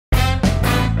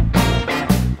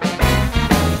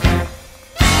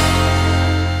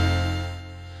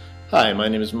Hi, my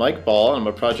name is Mike Ball. I'm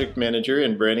a project manager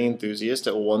and branding enthusiast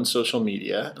at One Social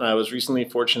Media, and I was recently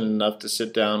fortunate enough to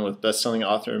sit down with best-selling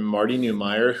author Marty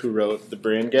Neumeier, who wrote The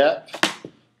Brand Gap,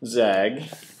 Zag,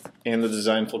 and The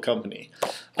Designful Company.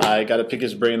 I got to pick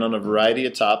his brain on a variety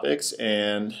of topics,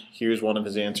 and here's one of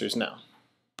his answers now.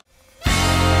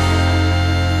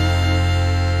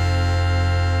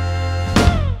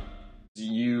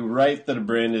 You write that a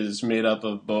brand is made up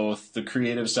of both the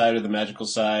creative side or the magical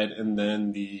side and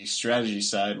then the strategy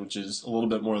side, which is a little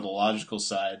bit more the logical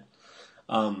side.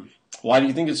 Why do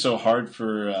you think it's so hard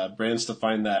for brands to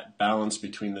find that balance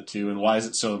between the two, and why is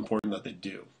it so important that they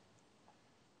do?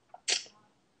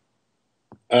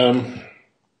 I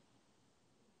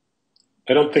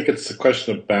don't think it's a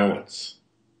question of balance.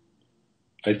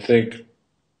 I think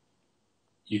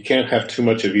you can't have too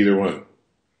much of either one,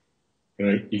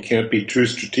 right? You can't be too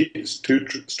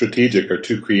strategic or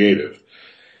too creative.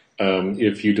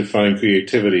 If you define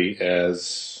creativity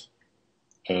as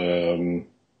the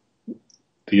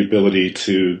ability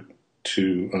to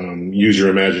use your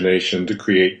imagination to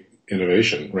create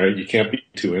innovation, right? You can't be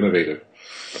too innovative.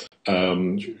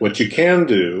 What you can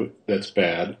do that's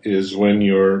bad is when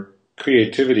your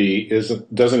creativity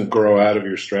doesn't grow out of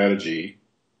your strategy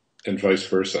and vice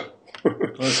versa. Well,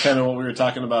 that's kind of what we were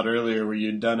talking about earlier, where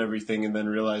you'd done everything and then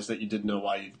realized that you didn't know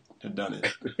why you had done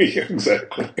it. Yeah,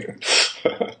 exactly.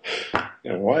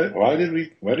 Yeah, why did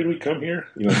we come here?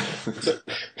 It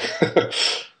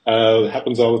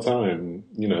happens all the time.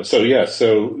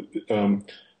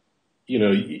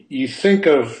 You think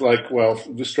of like, well,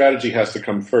 the strategy has to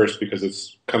come first because it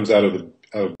comes out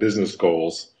of business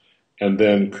goals, and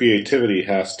then creativity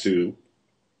has to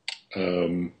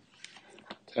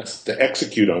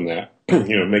execute on that,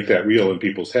 make that real in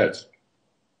people's heads.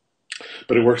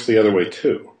 But it works the other way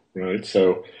too, right?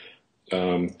 So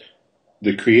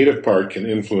the creative part can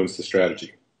influence the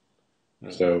strategy.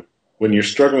 Mm-hmm. So when you're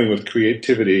struggling with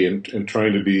creativity and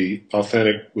trying to be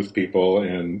authentic with people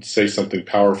and say something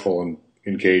powerful and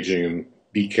engaging and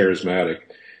be charismatic,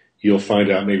 you'll find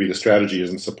out maybe the strategy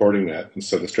isn't supporting that, and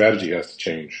so the strategy has to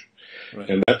change. Right.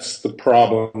 And that's the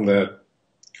problem that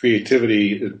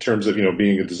creativity, in terms of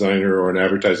being a designer or an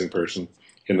advertising person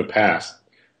in the past,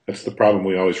 that's the problem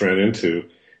we always ran into,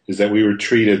 is that we were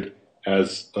treated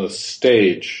as a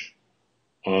stage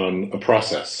on a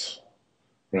process.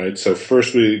 Right, so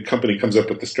first the company comes up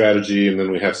with the strategy, and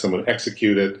then we have someone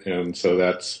execute it, and so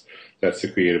that's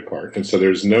the creative part. And so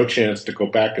there's no chance to go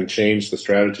back and change the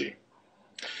strategy.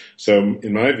 So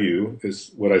in my view,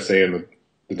 is what I say in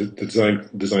the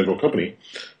Designful Company,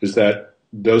 is that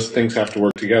those things have to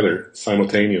work together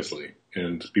simultaneously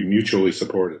and be mutually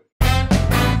supportive.